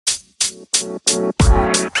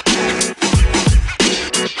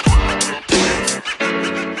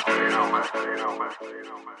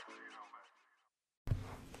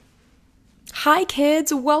Hi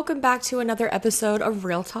kids, welcome back to another episode of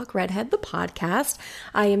Real Talk Redhead, the podcast.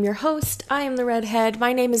 I am your host, I am the Redhead,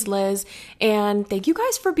 my name is Liz, and thank you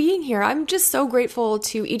guys for being here. I'm just so grateful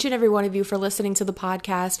to each and every one of you for listening to the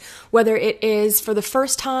podcast, whether it is for the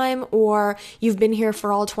first time or you've been here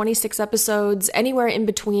for all 26 episodes, anywhere in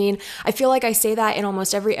between. I feel like I say that in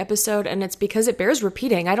almost every episode, and it's because it bears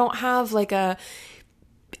repeating. I don't have like a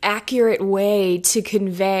accurate way to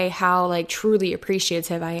convey how like truly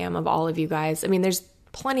appreciative I am of all of you guys. I mean, there's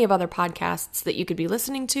plenty of other podcasts that you could be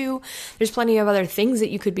listening to. There's plenty of other things that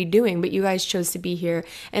you could be doing, but you guys chose to be here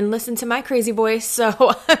and listen to my crazy voice.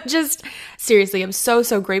 So seriously, I'm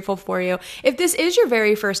so grateful for you. If this is your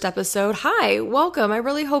very first episode, hi, welcome. I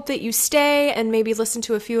really hope that you stay and maybe listen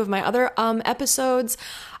to a few of my other episodes.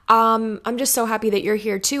 I'm just so happy that you're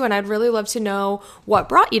here too, and I'd really love to know what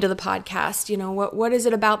brought you to the podcast. You know, what is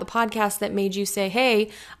it about the podcast that made you say, hey,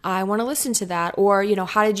 I want to listen to that? Or, you know,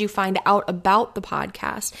 how did you find out about the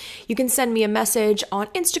podcast? You can send me a message on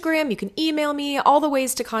Instagram. You can email me. All the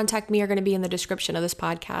ways to contact me are going to be in the description of this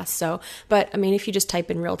podcast. So, but I mean, if you just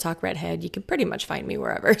type in Real Talk Redhead, you can pretty much find me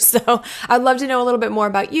wherever. So I'd love to know a little bit more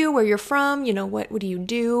about you, where you're from, you know, what do you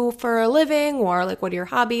do for a living, or like, what are your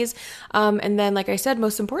hobbies? And then, like I said,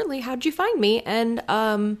 most importantly, how'd you find me? And,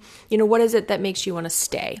 you know, what is it that makes you want to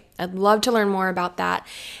stay? I'd love to learn more about that.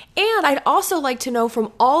 And I'd also like to know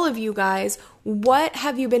from all of you guys, what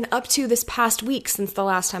have you been up to this past week since the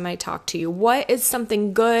last time I talked to you? What is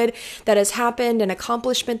something good that has happened, an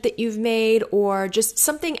accomplishment that you've made, or just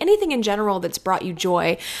something, anything in general that's brought you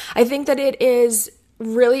joy? I think that it is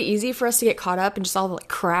really easy for us to get caught up in just all the like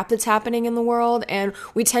crap that's happening in the world, and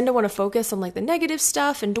we tend to want to focus on like the negative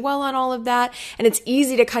stuff and dwell on all of that, and it's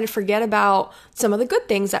easy to kind of forget about some of the good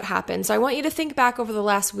things that happen. So I want you to think back over the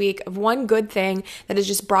last week of one good thing that has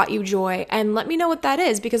just brought you joy, and let me know what that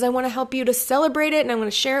is, because I want to help you to celebrate it, and I want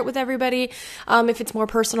to share it with everybody. If it's more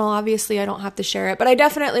personal, obviously I don't have to share it, but I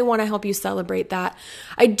definitely want to help you celebrate that.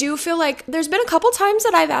 I do feel like there's been a couple times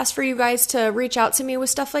that I've asked for you guys to reach out to me with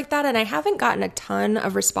stuff like that, and I haven't gotten a ton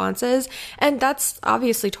of responses, and that's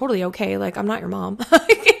obviously totally okay. Like, I'm not your mom.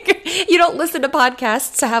 You don't listen to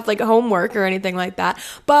podcasts to have like homework or anything like that,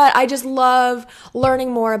 but I just love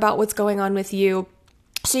learning more about what's going on with you.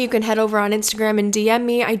 So you can head over on Instagram and DM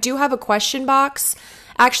me. I do have a question box.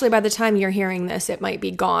 Actually, by the time you're hearing this, it might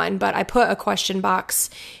be gone, but I put a question box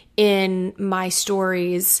in my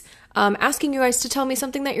stories asking you guys to tell me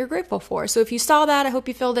something that you're grateful for. So if you saw that, I hope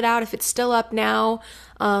you filled it out. If it's still up now,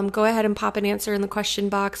 go ahead and pop an answer in the question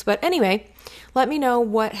box. But anyway, let me know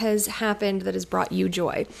what has happened that has brought you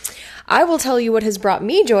joy. I will tell you what has brought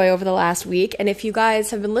me joy over the last week, and if you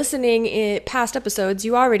guys have been listening in past episodes,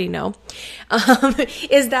 you already know,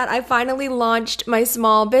 is that I finally launched my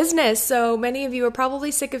small business. So many of you are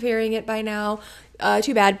probably sick of hearing it by now.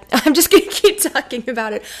 Too bad. I'm just going to keep talking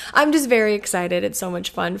about it. I'm just very excited. It's so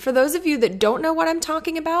much fun. For those of you that don't know what I'm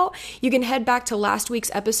talking about, you can head back to last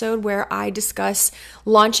week's episode where I discuss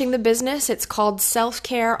launching the business. It's called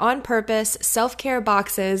Self-Care on Purpose, self-care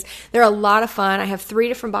boxes. They're a lot of fun. I have 3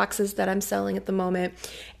 different boxes that I'm selling at the moment,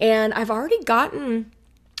 and I've already gotten,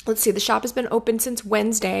 let's see, the shop has been open since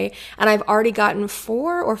Wednesday, and I've already gotten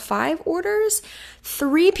 4 or 5 orders.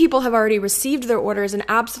 3 people have already received their orders and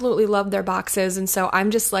absolutely love their boxes. And so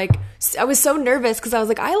I'm just like, I was so nervous because I was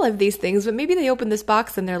like, I love these things, but maybe they open this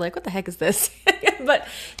box and they're like, what the heck is this? But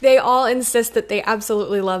they all insist that they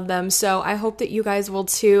absolutely love them. So I hope that you guys will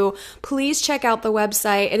too. Please check out the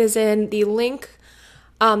website. It is in the link.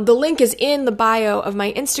 The link is in the bio of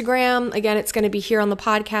my Instagram. Again, it's going to be here on the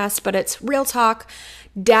podcast, but it's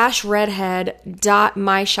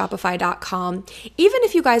realtalk-redhead.myshopify.com. Even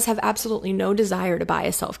if you guys have absolutely no desire to buy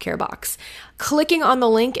a self-care box, clicking on the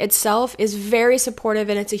link itself is very supportive,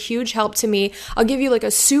 and it's a huge help to me. I'll give you like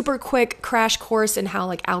a super quick crash course in how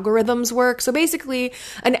like algorithms work. So basically,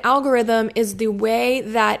 an algorithm is the way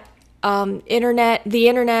that the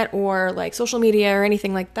internet or like social media or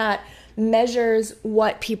anything like that measures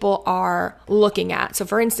what people are looking at. So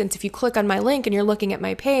for instance, if you click on my link and you're looking at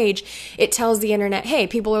my page, it tells the internet, hey,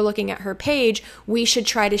 people are looking at her page. We should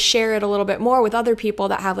try to share it a little bit more with other people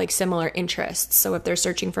that have like similar interests. So if they're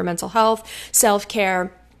searching for mental health,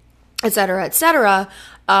 self-care, etc.,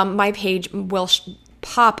 my page will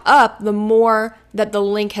pop up the more that the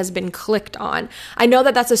link has been clicked on. I know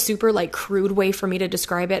that that's a super like crude way for me to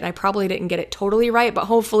describe it, and I probably didn't get it totally right, but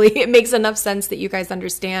hopefully it makes enough sense that you guys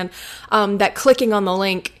understand that clicking on the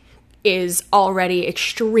link is already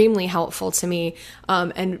extremely helpful to me,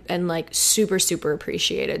 and like super, super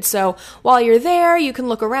appreciated. So while you're there, you can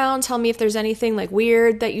look around, tell me if there's anything like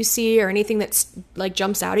weird that you see or anything that's like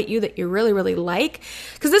jumps out at you that you really, really like.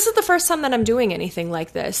 Because this is the first time that I'm doing anything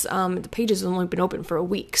like this. The page has only been open for a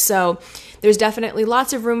week. So there's definitely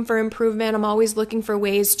lots of room for improvement. I'm always looking for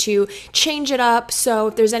ways to change it up. So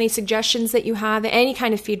if there's any suggestions that you have, any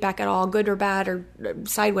kind of feedback at all, good or bad or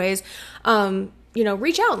sideways,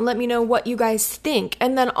 reach out and let me know what you guys think.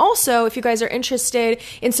 And then also, if you guys are interested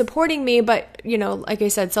in supporting me, but, like I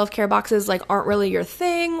said, self-care boxes like aren't really your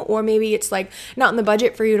thing, or maybe it's like not in the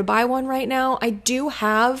budget for you to buy one right now, I do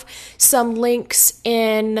have some links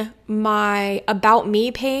in my About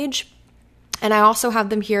Me page. And I also have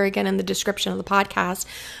them here again in the description of the podcast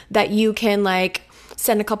that you can like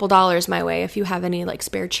send a couple dollars my way if you have any like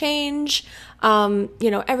spare change.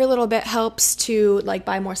 Every little bit helps to like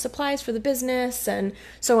buy more supplies for the business and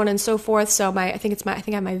so on and so forth. So I think I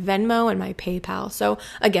have my Venmo and my PayPal. So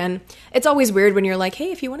again, it's always weird when you're like,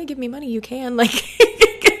 hey, if you want to give me money, you can. Like,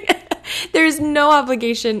 there's no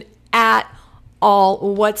obligation at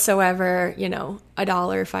all whatsoever. $1,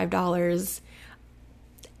 $5.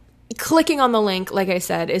 Clicking on the link, like I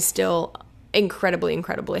said, is still incredibly,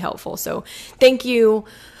 incredibly helpful. So thank you,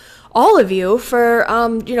 all of you, for,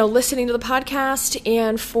 listening to the podcast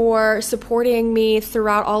and for supporting me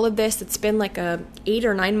throughout all of this. It's been like a 8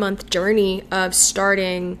 or 9 month journey of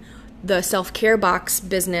starting the self-care box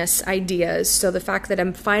business ideas. So the fact that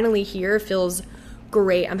I'm finally here feels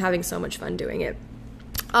great. I'm having so much fun doing it.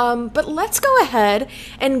 But let's go ahead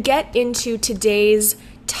and get into today's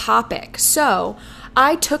topic. So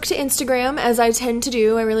I took to Instagram, as I tend to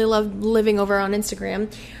do. I really love living over on Instagram.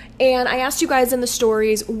 And I asked you guys in the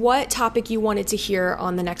stories what topic you wanted to hear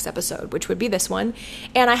on the next episode, which would be this one.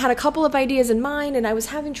 And I had a couple of ideas in mind, and I was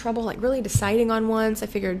having trouble like really deciding on one. So I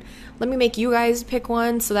figured, let me make you guys pick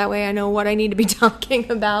one so that way I know what I need to be talking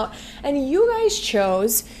about. And you guys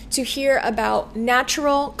chose to hear about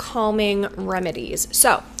natural calming remedies.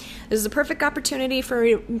 So this is a perfect opportunity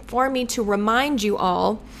for me to remind you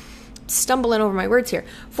all, stumbling over my words here,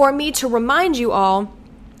 for me to remind you all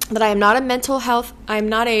that I am not a mental health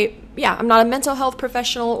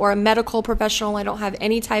professional or a medical professional. I don't have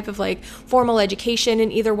any type of like formal education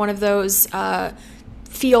in either one of those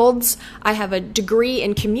fields. I have a degree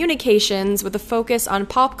in communications with a focus on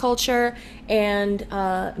pop culture and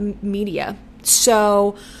media.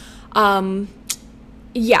 So, I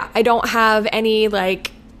don't have any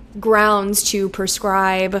like grounds to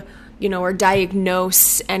prescribe or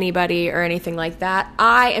diagnose anybody or anything like that.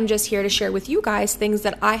 I am just here to share with you guys things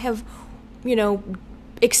that I have,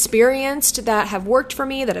 experienced that have worked for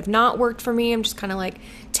me, that have not worked for me. I'm just kind of like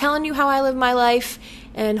telling you how I live my life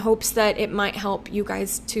in hopes that it might help you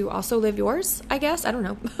guys to also live yours, I guess. I don't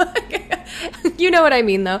know. You know what I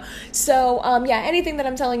mean, though. So, anything that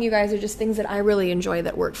I'm telling you guys are just things that I really enjoy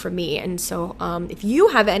that work for me. And so if you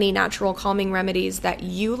have any natural calming remedies that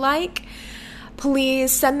you like,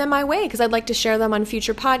 please send them my way, because I'd like to share them on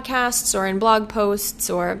future podcasts or in blog posts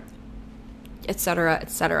or etc.,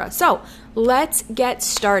 etc. So let's get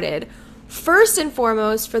started. First and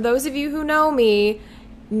foremost, for those of you who know me,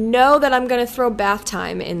 know that I'm going to throw bath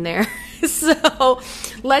time in there. So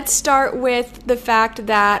let's start with the fact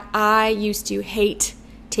that I used to hate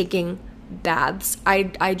taking baths. I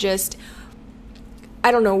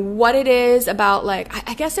don't know what it is about, like,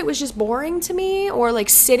 I guess it was just boring to me, or like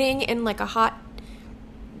sitting in like a hot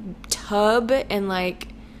tub and like,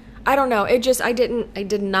 I don't know, I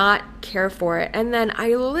did not care for it. And then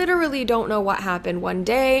I literally don't know what happened. One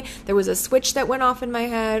day there was a switch that went off in my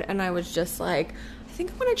head and I was just like, I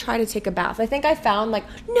think I'm going to try to take a bath. I think I found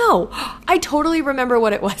I totally remember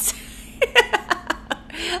what it was.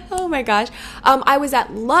 Oh my gosh. I was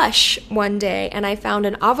at Lush one day and I found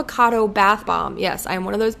an avocado bath bomb. Yes, I'm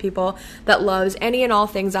one of those people that loves any and all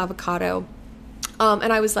things avocado.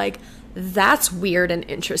 And I was like, that's weird and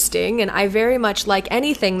interesting. And I very much like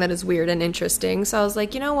anything that is weird and interesting. So I was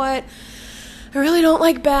like, you know what? I really don't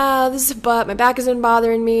like baths, but my back has been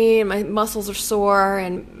bothering me and my muscles are sore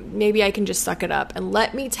and maybe I can just suck it up. And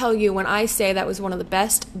let me tell you, when I say that was one of the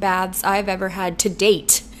best baths I've ever had to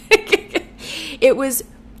date, it was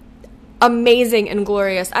amazing and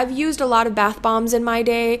glorious. I've used a lot of bath bombs in my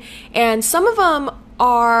day, and some of them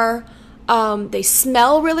are, they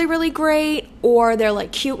smell really, really great, or they're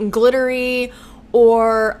like cute and glittery,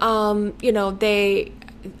 or, they,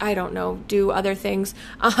 I don't know, do other things.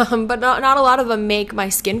 But not a lot of them make my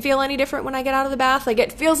skin feel any different when I get out of the bath. Like,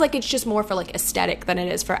 it feels like it's just more for like aesthetic than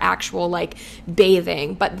it is for actual like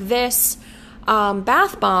bathing. But this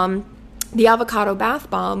bath bomb, the avocado bath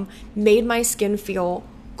bomb, made my skin feel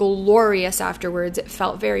glorious afterwards. It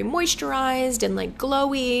felt very moisturized and like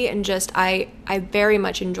glowy, and just I very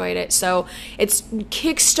much enjoyed it. So it's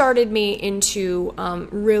kickstarted me into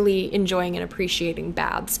really enjoying and appreciating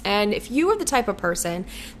baths. And if you are the type of person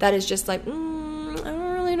that is just like, I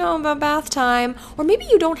don't really know about bath time, or maybe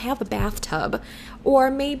you don't have a bathtub, or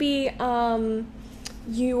maybe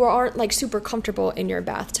you aren't like super comfortable in your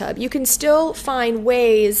bathtub, you can still find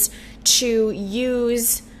ways to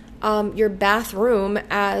use your bathroom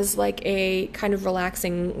as like a kind of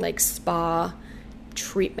relaxing like spa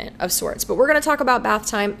treatment of sorts. But we're going to talk about bath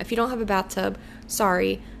time. If you don't have a bathtub,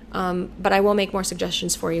 sorry, but I will make more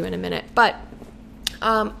suggestions for you in a minute. But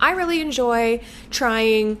I really enjoy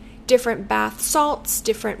trying different bath salts,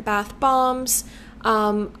 different bath bombs.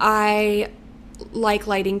 I like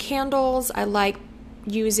lighting candles. I like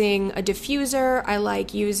using a diffuser. I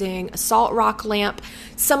like using a salt rock lamp.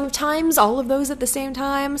 Sometimes all of those at the same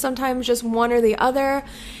time, sometimes just one or the other.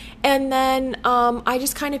 And then I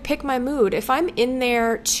just kind of pick my mood. If I'm in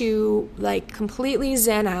there to like completely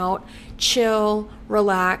zen out, chill,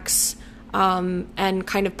 relax, and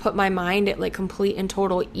kind of put my mind at like complete and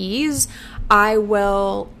total ease, I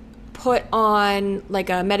will put on like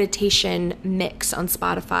a meditation mix on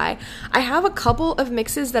Spotify. I have a couple of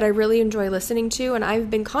mixes that I really enjoy listening to, and I've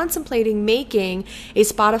been contemplating making a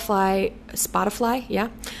Spotify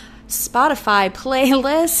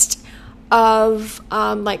playlist of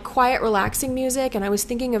like quiet, relaxing music, and I was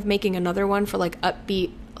thinking of making another one for like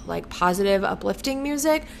upbeat, like positive, uplifting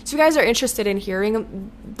music. So if you guys are interested in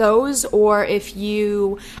hearing those, or if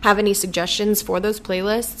you have any suggestions for those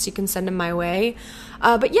playlists, you can send them my way.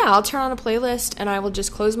 But yeah, I'll turn on a playlist and I will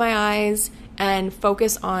just close my eyes and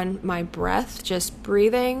focus on my breath, just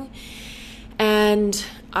breathing, and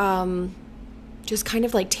just kind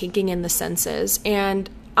of like taking in the senses. And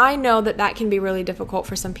I know that that can be really difficult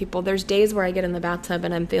for some people. There's days where I get in the bathtub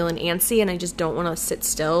and I'm feeling antsy and I just don't want to sit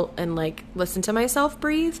still and like listen to myself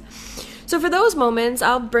breathe. So for those moments,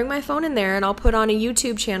 I'll bring my phone in there and I'll put on a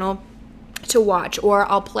YouTube channel to watch, or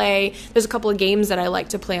I'll play, there's a couple of games that I like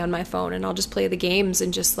to play on my phone, and I'll just play the games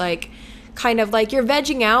and just like kind of like you're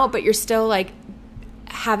vegging out, but you're still like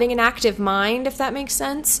having an active mind, if that makes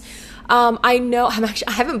sense. I know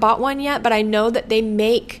I haven't bought one yet, but I know that they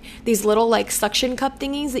make these little like suction cup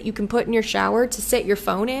thingies that you can put in your shower to sit your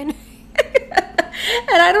phone in.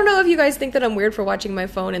 And I don't know if you guys think that I'm weird for watching my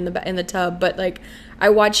phone in the tub, but like I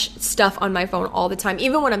watch stuff on my phone all the time.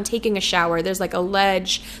 Even when I'm taking a shower, there's like a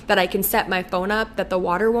ledge that I can set my phone up that the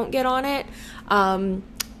water won't get on it. And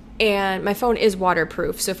my phone is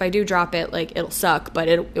waterproof, so if I do drop it, like it'll suck, but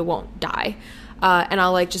it won't die. And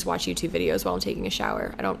I'll like just watch YouTube videos while I'm taking a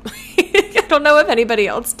shower. I don't know if anybody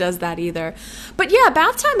else does that either. But yeah,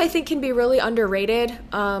 bath time I think can be really underrated.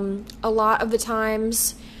 A lot of the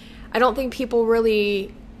times, I don't think people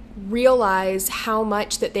really realize how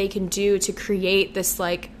much that they can do to create this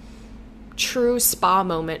like true spa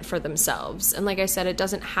moment for themselves. And like I said, it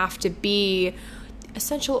doesn't have to be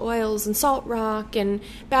essential oils and salt rock and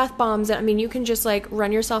bath bombs. I mean, you can just like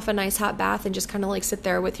run yourself a nice hot bath and just kind of like sit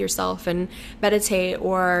there with yourself and meditate,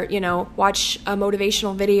 or, you know, watch a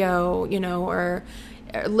motivational video, you know, or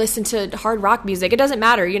listen to hard rock music. It doesn't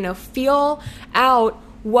matter, you know, feel out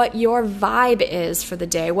what your vibe is for the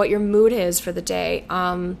day, what your mood is for the day.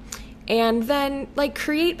 And then like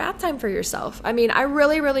create bath time for yourself. I mean, I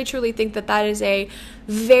really, really, truly think that that is a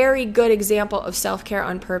very good example of self-care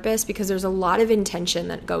on purpose, because there's a lot of intention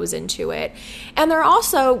that goes into it. And there are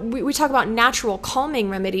also, we talk about natural calming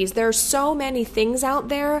remedies. There are so many things out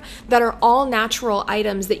there that are all natural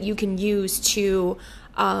items that you can use to,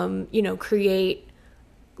 you know, create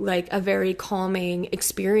like a very calming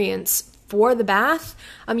experience for the bath.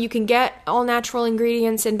 You can get all natural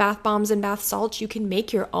ingredients in bath bombs and bath salts. You can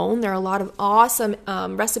make your own. There are a lot of awesome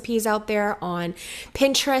recipes out there on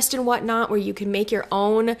Pinterest and whatnot where you can make your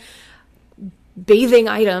own bathing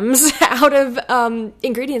items out of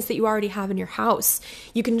ingredients that you already have in your house.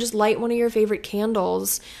 You can just light one of your favorite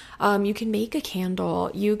candles. You can make a candle.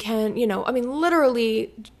 You can, you know, I mean,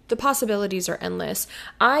 literally the possibilities are endless.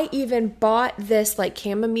 I even bought this like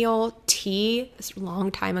chamomile tea this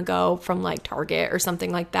long time ago from like Target or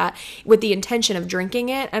something like that with the intention of drinking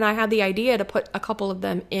it. And I had the idea to put a couple of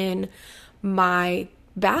them in my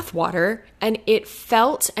bath water, and it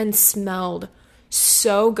felt and smelled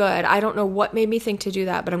so good. I don't know what made me think to do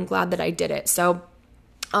that, but I'm glad that I did it. So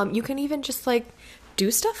you can even just like do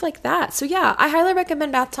stuff like that. So yeah, I highly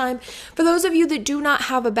recommend bath time. For those of you that do not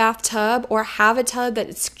have a bathtub or have a tub that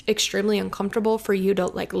it's extremely uncomfortable for you to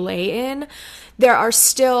like lay in, there are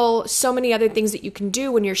still so many other things that you can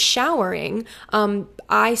do when you're showering.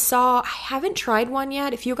 I haven't tried one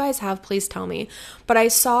yet. If you guys have, please tell me. But I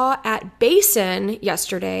saw at Basin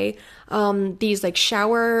yesterday, these like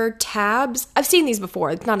shower tabs. I've seen these before.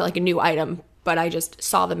 It's not like a new item, but I just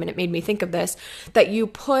saw them and it made me think of this, that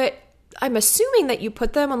I'm assuming that you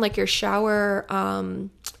put them on like your shower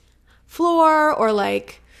floor or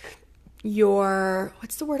like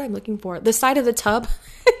what's the word I'm looking for? The side of the tub,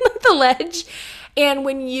 the ledge. And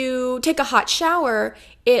when you take a hot shower,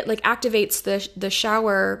 it like activates the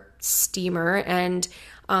shower steamer, and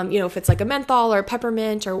if it's like a menthol or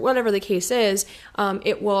peppermint or whatever the case is,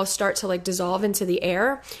 it will start to like dissolve into the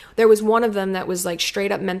air. There was one of them that was like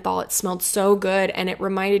straight up menthol. It smelled so good, and it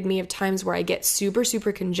reminded me of times where I get super,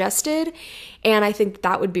 super congested, and I think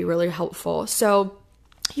that would be really helpful. So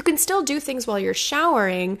you can still do things while you're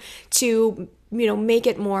showering to make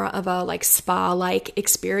it more of a like spa-like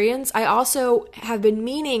experience. I also have been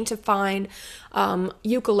meaning to find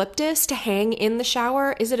eucalyptus to hang in the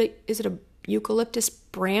shower. Is it a eucalyptus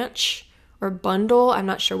branch or bundle? I'm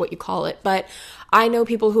not sure what you call it, but I know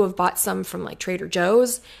people who have bought some from like Trader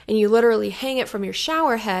Joe's, and you literally hang it from your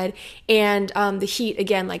shower head, and the heat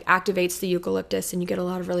again like activates the eucalyptus, and you get a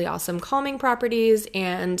lot of really awesome calming properties,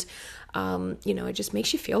 and it just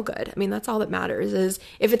makes you feel good. I mean, that's all that matters, is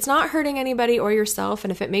if it's not hurting anybody or yourself,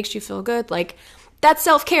 and if it makes you feel good, like, that's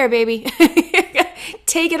self-care, baby.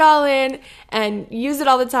 Take it all in and use it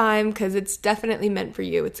all the time, because it's definitely meant for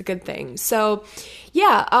you. It's a good thing. So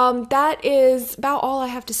yeah, that is about all I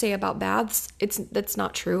have to say about baths. That's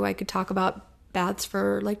not true. I could talk about baths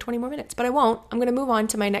for like 20 more minutes, but I won't. I'm going to move on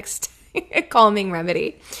to my next calming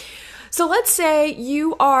remedy. So let's say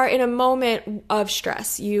you are in a moment of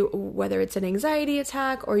stress, whether it's an anxiety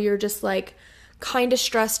attack or you're just like kind of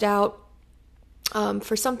stressed out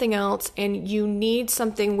for something else, and you need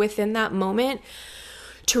something within that moment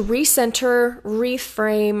to recenter,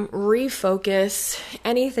 reframe, refocus,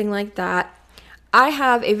 anything like that. I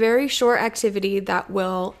have a very short activity that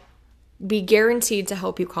will be guaranteed to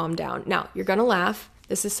help you calm down. Now, you're going to laugh.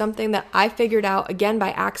 This is something that I figured out, again,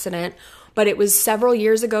 by accident. But it was several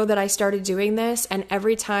years ago that I started doing this, and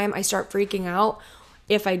every time I start freaking out,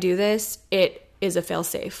 if I do this, it is a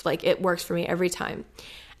fail-safe. Like, it works for me every time.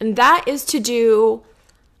 And that is to do,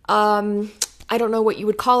 I don't know what you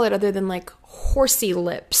would call it other than like horsey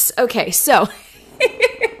lips. Okay, so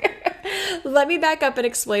let me back up and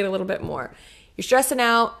explain a little bit more. You're stressing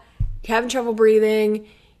out, you're having trouble breathing,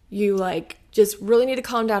 you like just really need to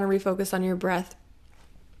calm down and refocus on your breath.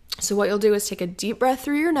 So what you'll do is take a deep breath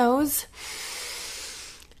through your nose,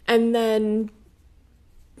 and then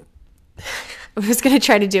I was going to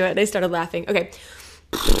try to do it and I started laughing.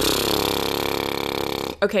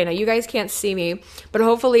 Okay, now you guys can't see me, but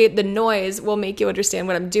hopefully the noise will make you understand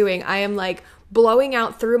what I'm doing. I am like blowing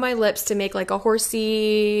out through my lips to make like a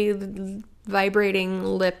horsey vibrating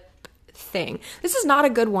lip thing. This is not a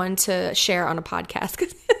good one to share on a podcast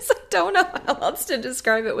because I don't know how else to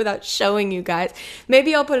describe it without showing you guys.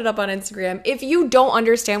 Maybe I'll put it up on Instagram. If you don't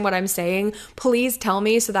understand what I'm saying, please tell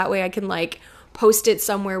me so that way I can like post it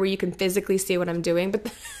somewhere where you can physically see what I'm doing.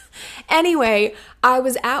 But anyway, I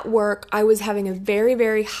was at work. I was having a very,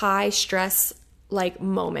 very high stress like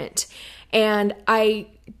moment. And I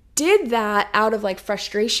did that out of like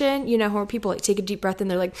frustration, where people like take a deep breath and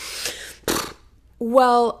they're like,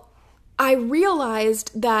 well, I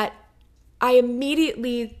realized that I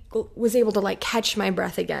immediately was able to like catch my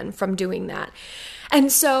breath again from doing that. And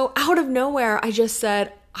so out of nowhere, I just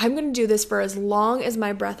said, I'm going to do this for as long as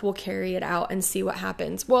my breath will carry it out and see what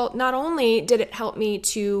happens. Well, not only did it help me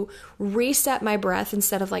to reset my breath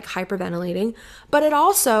instead of like hyperventilating, but it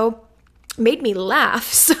also made me laugh.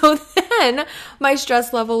 So then my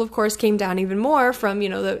stress level, of course, came down even more from, the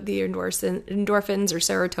endorphins or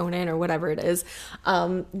serotonin or whatever it is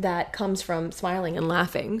that comes from smiling and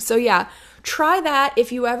laughing. So yeah, try that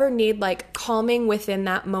if you ever need like calming within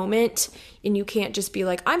that moment and you can't just be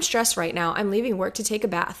like, I'm stressed right now, I'm leaving work to take a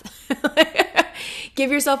bath. Give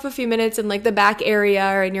yourself a few minutes in like the back area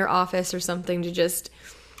or in your office or something to just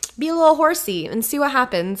be a little horsey and see what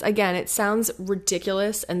happens. Again, it sounds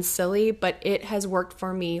ridiculous and silly, but it has worked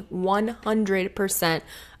for me 100%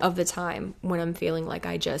 of the time when I'm feeling like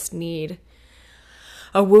I just need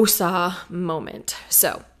a woosah moment.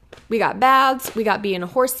 So we got baths, we got being a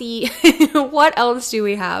horsey. What else do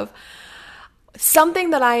we have?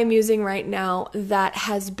 Something that I am using right now that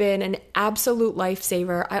has been an absolute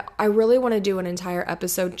lifesaver. I really want to do an entire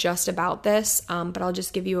episode just about this, but I'll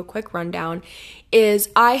just give you a quick rundown, is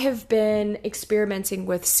I have been experimenting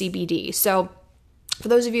with CBD. So for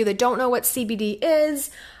those of you that don't know what CBD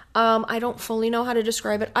is, I don't fully know how to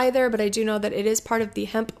describe it either, but I do know that it is part of the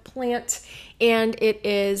hemp plant, and it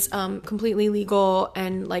is completely legal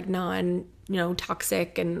and like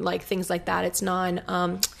toxic and like things like that. It's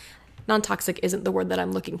non-toxic isn't the word that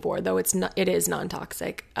I'm looking for, though it is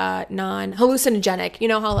non-toxic, non-hallucinogenic. You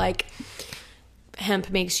know how like hemp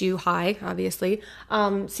makes you high, obviously.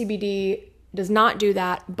 CBD does not do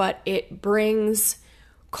that, but it brings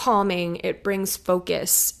calming, it brings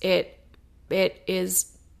focus, it is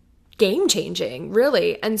game-changing,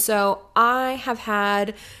 really. And so I have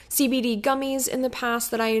had CBD gummies in the past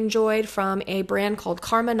that I enjoyed from a brand called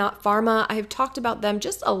Karma Not Pharma. I have talked about them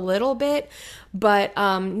just a little bit, but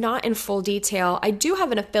not in full detail. I do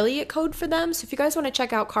have an affiliate code for them, so if you guys want to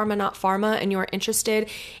check out Karma Not Pharma and you're interested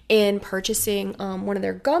in purchasing one of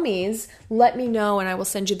their gummies, let me know and I will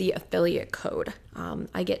send you the affiliate code.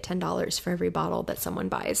 I get $10 for every bottle that someone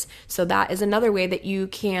buys. So that is another way that you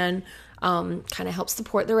can kind of help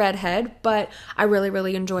support the Redhead, but I really,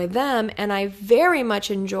 really enjoy them, and I very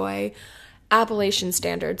much enjoy Appalachian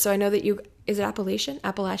Standard. So I know that is it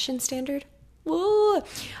Appalachian Standard? Woo!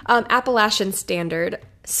 Appalachian Standard.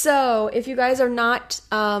 So if you guys are not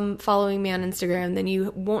following me on Instagram, then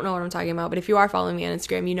you won't know what I'm talking about. But if you are following me on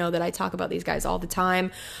Instagram, you know that I talk about these guys all the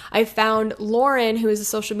time. I found Lauren, who is a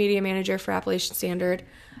social media manager for Appalachian Standard.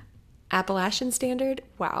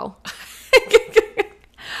 Wow.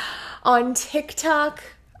 On TikTok,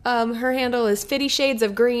 her handle is 50 Shades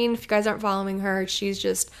of Green. If you guys aren't following her, she's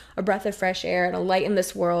just a breath of fresh air and a light in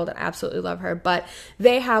this world. I absolutely love her. But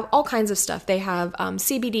they have all kinds of stuff. They have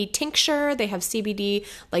CBD tincture. They have CBD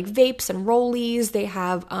like vapes and rollies. They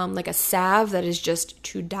have like a salve that is just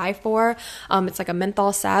to die for. It's like a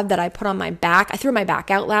menthol salve that I put on my back. I threw my back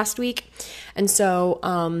out last week. And so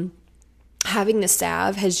having the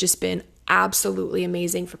salve has just been absolutely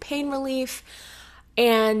amazing for pain relief.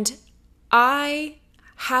 And I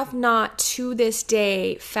have not to this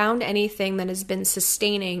day found anything that has been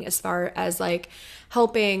sustaining as far as like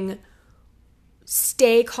helping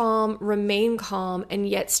stay calm, remain calm, and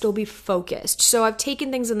yet still be focused. So I've taken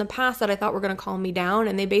things in the past that I thought were going to calm me down,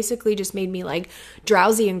 and they basically just made me like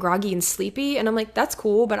drowsy and groggy and sleepy. And I'm like, that's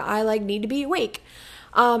cool, but I like need to be awake.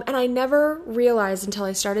 And I never realized until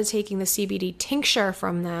I started taking the CBD tincture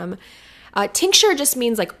from them. Tincture just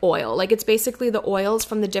means like oil. Like it's basically the oils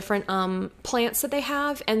from the different plants that they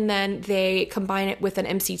have, and then they combine it with an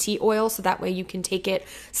MCT oil, so that way you can take it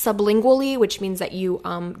sublingually, which means that you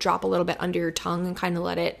drop a little bit under your tongue and kind of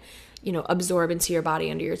let it, absorb into your body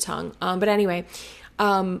under your tongue. But anyway,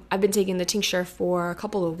 I've been taking the tincture for a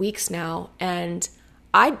couple of weeks now, and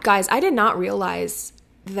I did not realize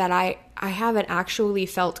that I haven't actually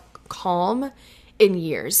felt calm in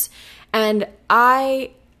years. And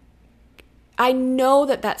I know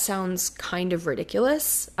that sounds kind of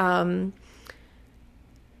ridiculous, and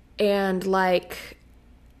like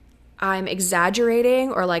I'm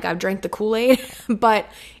exaggerating or like I've drank the Kool-Aid, but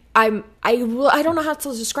I don't know how to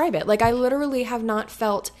describe it. Like I literally have not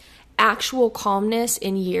felt actual calmness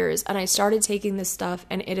in years, and I started taking this stuff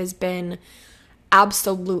and it has been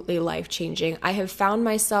absolutely life-changing. I have found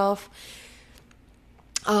myself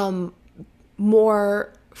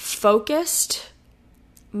more focused.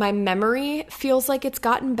 My memory feels like it's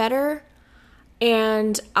gotten better,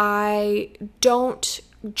 and I don't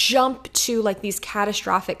jump to like these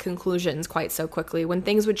catastrophic conclusions quite so quickly. When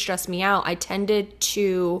things would stress me out, I tended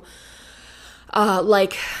to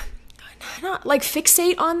not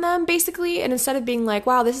fixate on them basically, and instead of being like,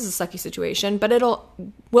 wow, this is a sucky situation, but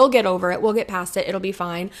we'll get over it, we'll get past it, it'll be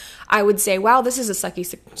fine, I would say, wow, this is a sucky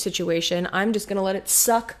situation, I'm just gonna let it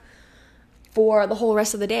suck for the whole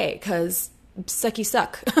rest of the day, because sucky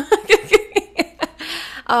suck.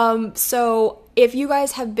 So if you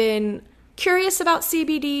guys have been curious about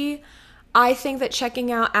CBD, I think that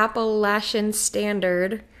checking out Appalachian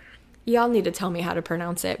Standard, y'all need to tell me how to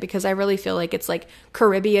pronounce it, because I really feel like it's like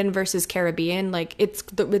Caribbean versus Caribbean. Like it's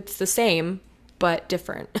the same, but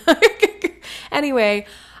different. Anyway,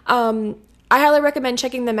 I highly recommend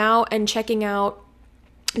checking them out and checking out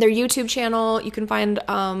their YouTube channel. You can find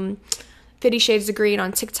 50 Shades of Green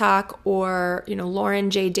on TikTok, or, Lauren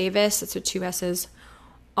J. Davis, that's with 2 S's,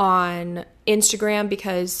 on Instagram,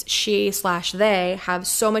 because she/they have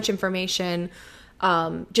so much information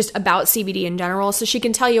just about CBD in general. So she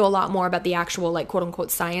can tell you a lot more about the actual like quote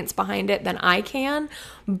unquote science behind it than I can.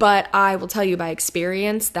 But I will tell you by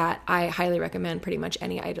experience that I highly recommend pretty much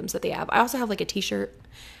any items that they have. I also have like a t-shirt,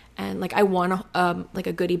 and like I won like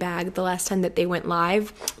a goodie bag the last time that they went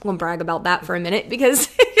live. I'm gonna brag about that for a minute because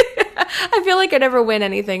I feel like I never win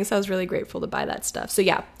anything, so I was really grateful to buy that stuff. So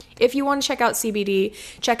yeah, if you want to check out CBD,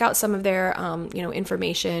 check out some of their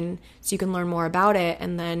information so you can learn more about it,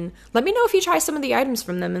 and then let me know if you try some of the items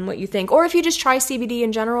from them and what you think, or if you just try CBD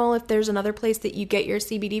in general. If there's another place that you get your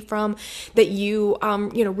CBD from that you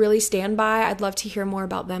really stand by, I'd love to hear more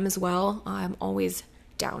about them as well. I'm always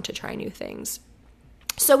down to try new things.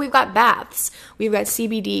 So we've got baths, we've got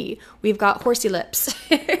CBD, we've got horsey lips.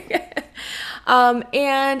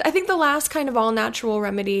 And I think the last kind of all natural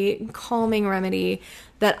remedy, calming remedy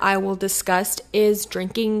that I will discuss is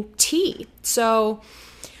drinking tea. So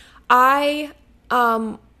I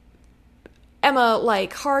am a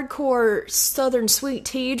like hardcore Southern sweet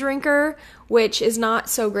tea drinker, which is not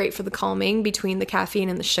so great for the calming between the caffeine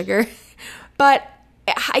and the sugar. But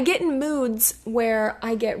I get in moods where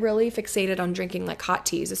I get really fixated on drinking like hot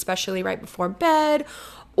teas, especially right before bed,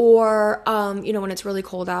 or, when it's really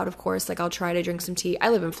cold out, of course, like I'll try to drink some tea. I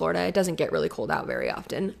live in Florida. It doesn't get really cold out very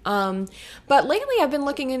often. But lately I've been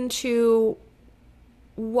looking into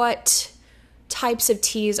what types of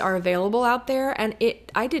teas are available out there, and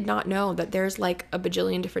I did not know that there's like a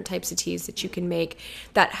bajillion different types of teas that you can make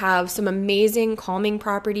that have some amazing calming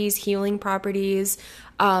properties, healing properties,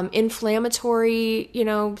 inflammatory,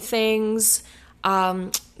 things.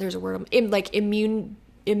 There's a word, like immune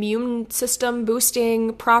system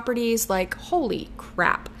boosting properties. Like, holy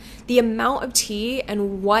crap, the amount of tea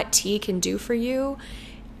and what tea can do for you,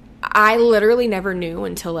 I literally never knew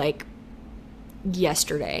until like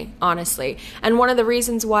yesterday, honestly. And one of the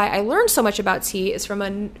reasons why I learned so much about tea is from a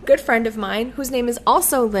good friend of mine whose name is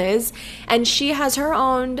also Liz, and she has her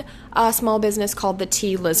own small business called the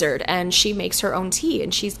Tea Lizard, and she makes her own tea,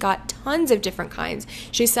 and she's got tons of different kinds.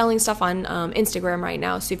 She's selling stuff on Instagram right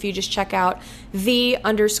now, so if you just check out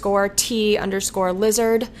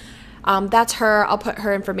the_tea_lizard, that's her. I'll put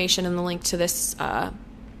her information in the link to this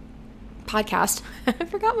podcast. I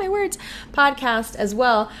forgot my words. Podcast as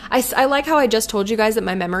well. I like how I just told you guys that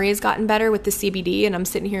my memory has gotten better with the CBD, and I'm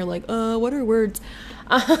sitting here like, what are words?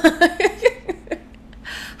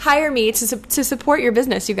 Hire me to support your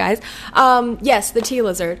business, you guys. Yes, the Tea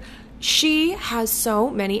Lizard. She has so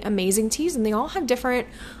many amazing teas, and they all have different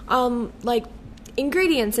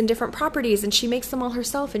ingredients and different properties, and she makes them all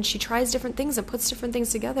herself, and she tries different things and puts different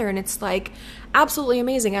things together, and it's like absolutely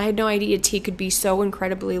amazing. I had no idea tea could be so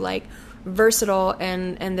incredibly versatile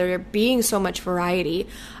and there being so much variety.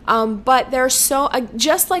 But there's so,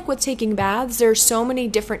 just like with taking baths, there's so many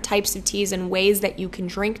different types of teas and ways that you can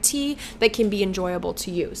drink tea that can be enjoyable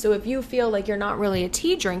to you. So if you feel like you're not really a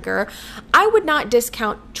tea drinker, I would not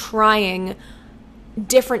discount trying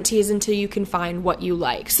different teas until you can find what you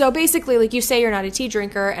like. So basically, like, you say you're not a tea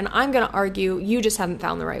drinker, and I'm going to argue you just haven't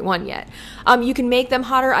found the right one yet. You can make them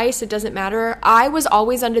hot or iced. It doesn't matter. I was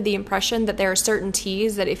always under the impression that there are certain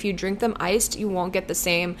teas that if you drink them iced, you won't get the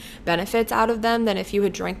same benefits out of them than if you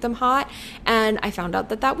had drank them hot. And I found out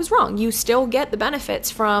that that was wrong. You still get the benefits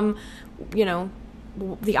from,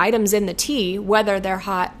 the items in the tea, whether they're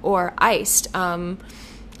hot or iced.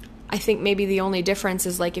 I think maybe the only difference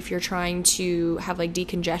is like if you're trying to have like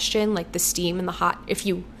decongestion, like the steam and the hot, if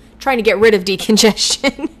you trying to get rid of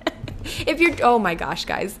decongestion. Oh my gosh,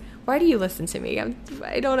 guys, why do you listen to me?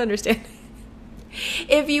 I don't understand.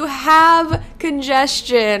 If you have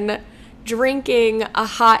congestion, drinking a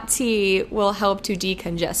hot tea will help to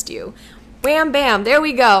decongest you. Wham, bam, there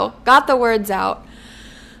we go. Got the words out.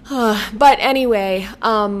 But anyway,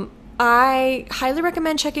 I highly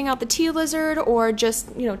recommend checking out the Tea Lizard, or just,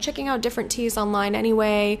 checking out different teas online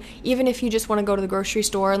anyway. Even if you just want to go to the grocery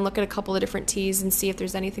store and look at a couple of different teas and see if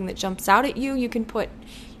there's anything that jumps out at you. You can put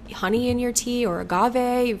honey in your tea, or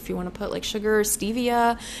agave, if you want to put like sugar or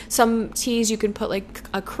stevia. Some teas you can put like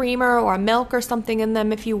a creamer or a milk or something in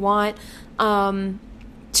them if you want,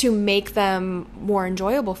 to make them more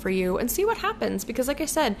enjoyable for you, and see what happens. Because like I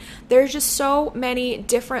said, there's just so many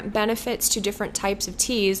different benefits to different types of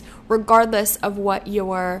teas, regardless of what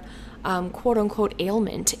your quote unquote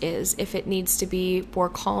ailment is. If it needs to be more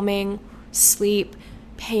calming, sleep,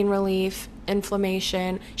 pain relief,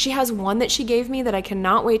 inflammation. She has one that she gave me that I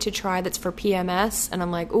cannot wait to try that's for PMS, and I'm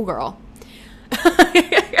like, ooh girl.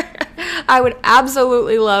 I would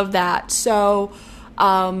absolutely love that. So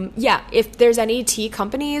if there's any tea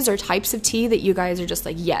companies or types of tea that you guys are just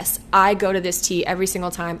like, yes, I go to this tea every single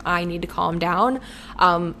time I need to calm down,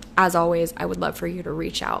 as always, I would love for you to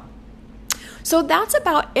reach out. So that's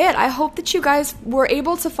about it. I hope that you guys were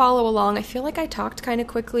able to follow along. I feel like I talked kind of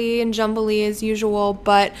quickly and jumbly as usual,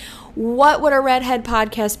 but what would a Redhead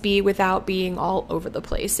podcast be without being all over the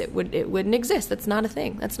place? It wouldn't exist. That's not a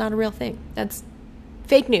thing. That's not a real thing. That's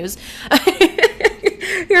fake news.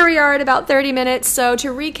 Here we are at about 30 minutes. So to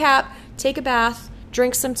recap, take a bath,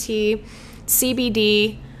 drink some tea,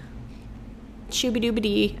 CBD,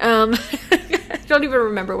 shooby-dooby-dee. I don't even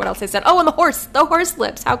remember what else I said. Oh, and the horse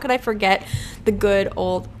lips. How could I forget the good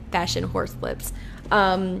old-fashioned horse lips?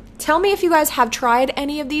 Tell me if you guys have tried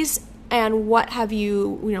any of these, and what do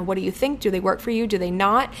you think? Do they work for you? Do they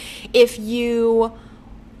not? If you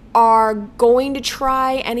are going to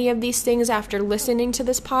try any of these things after listening to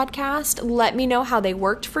this podcast, let me know how they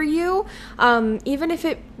worked for you. Even if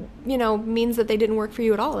it, means that they didn't work for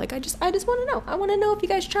you at all. Like, I just want to know. I want to know if you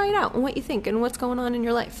guys try it out and what you think and what's going on in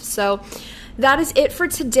your life. So that is it for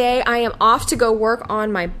today. I am off to go work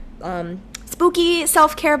on my spooky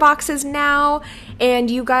self-care boxes now,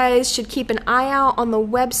 and you guys should keep an eye out on the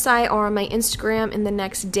website or on my Instagram in the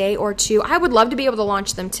next day or two. I would love to be able to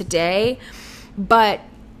launch them today, but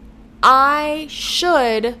I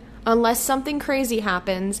should, unless something crazy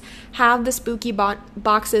happens, have the spooky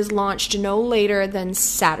boxes launched no later than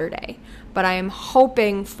Saturday. But I am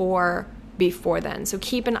hoping for before then. So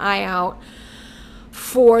keep an eye out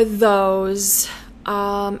for those.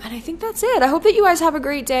 And I think that's it. I hope that you guys have a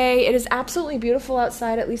great day. It is absolutely beautiful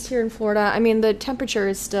outside, at least here in Florida. I mean, the temperature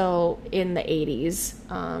is still in the 80s.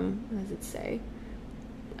 What does it say?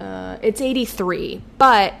 It's 83,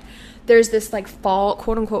 but there's this like fall,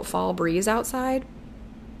 quote unquote, fall breeze outside.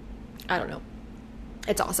 I don't know.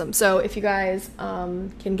 It's awesome. So if you guys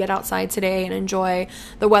can get outside today and enjoy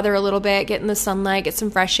the weather a little bit, get in the sunlight, get some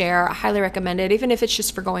fresh air, I highly recommend it. Even if it's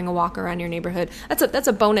just for going a walk around your neighborhood, that's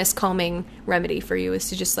a bonus calming remedy for you, is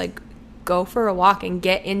to just like go for a walk and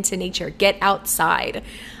get into nature, get outside.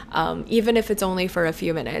 Even if it's only for a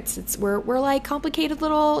few minutes. We're like complicated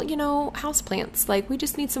little, house plants. Like, we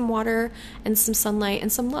just need some water and some sunlight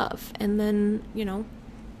and some love, and then,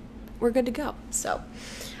 we're good to go. So,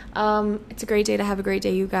 it's a great day to have a great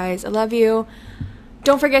day, you guys. I love you.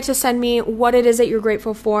 Don't forget to send me what it is that you're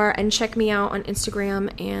grateful for, and check me out on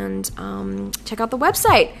Instagram, and check out the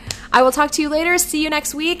website. I will talk to you later. See you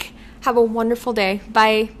next week. Have a wonderful day.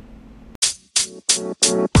 Bye.